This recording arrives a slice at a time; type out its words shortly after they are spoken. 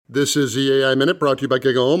This is the AI Minute brought to you by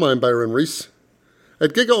GigaOM. I'm Byron Reese.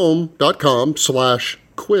 At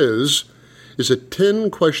gigaom.com/quiz is a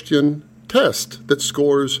 10-question test that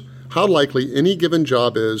scores how likely any given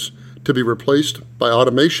job is to be replaced by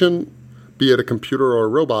automation, be it a computer or a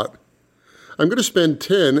robot. I'm going to spend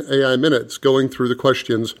 10 AI minutes going through the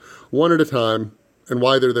questions one at a time and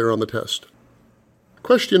why they're there on the test.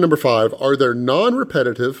 Question number 5, are there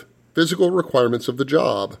non-repetitive physical requirements of the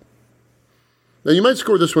job? Now, you might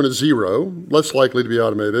score this one as 0, less likely to be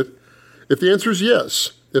automated, if the answer is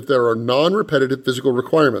yes, if there are non-repetitive physical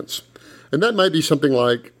requirements. And that might be something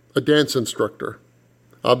like a dance instructor.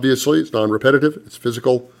 Obviously, it's non-repetitive, it's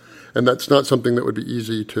physical, and that's not something that would be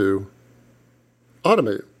easy to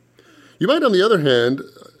automate. You might, on the other hand,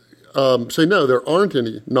 say no, there aren't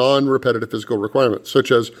any non-repetitive physical requirements, such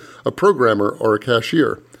as a programmer or a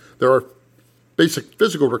cashier. There are basic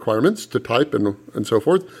physical requirements to type and so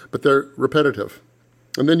forth, but they're repetitive.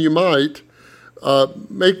 And then you might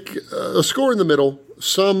make a score in the middle.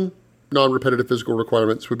 Some non-repetitive physical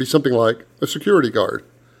requirements would be something like a security guard.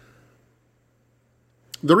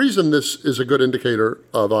 The reason this is a good indicator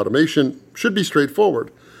of automation should be straightforward.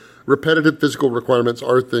 Repetitive physical requirements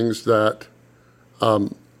are things that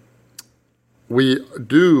we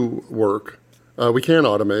do work, we can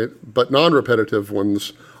automate, but non-repetitive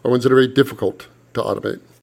ones are ones that are very difficult to automate.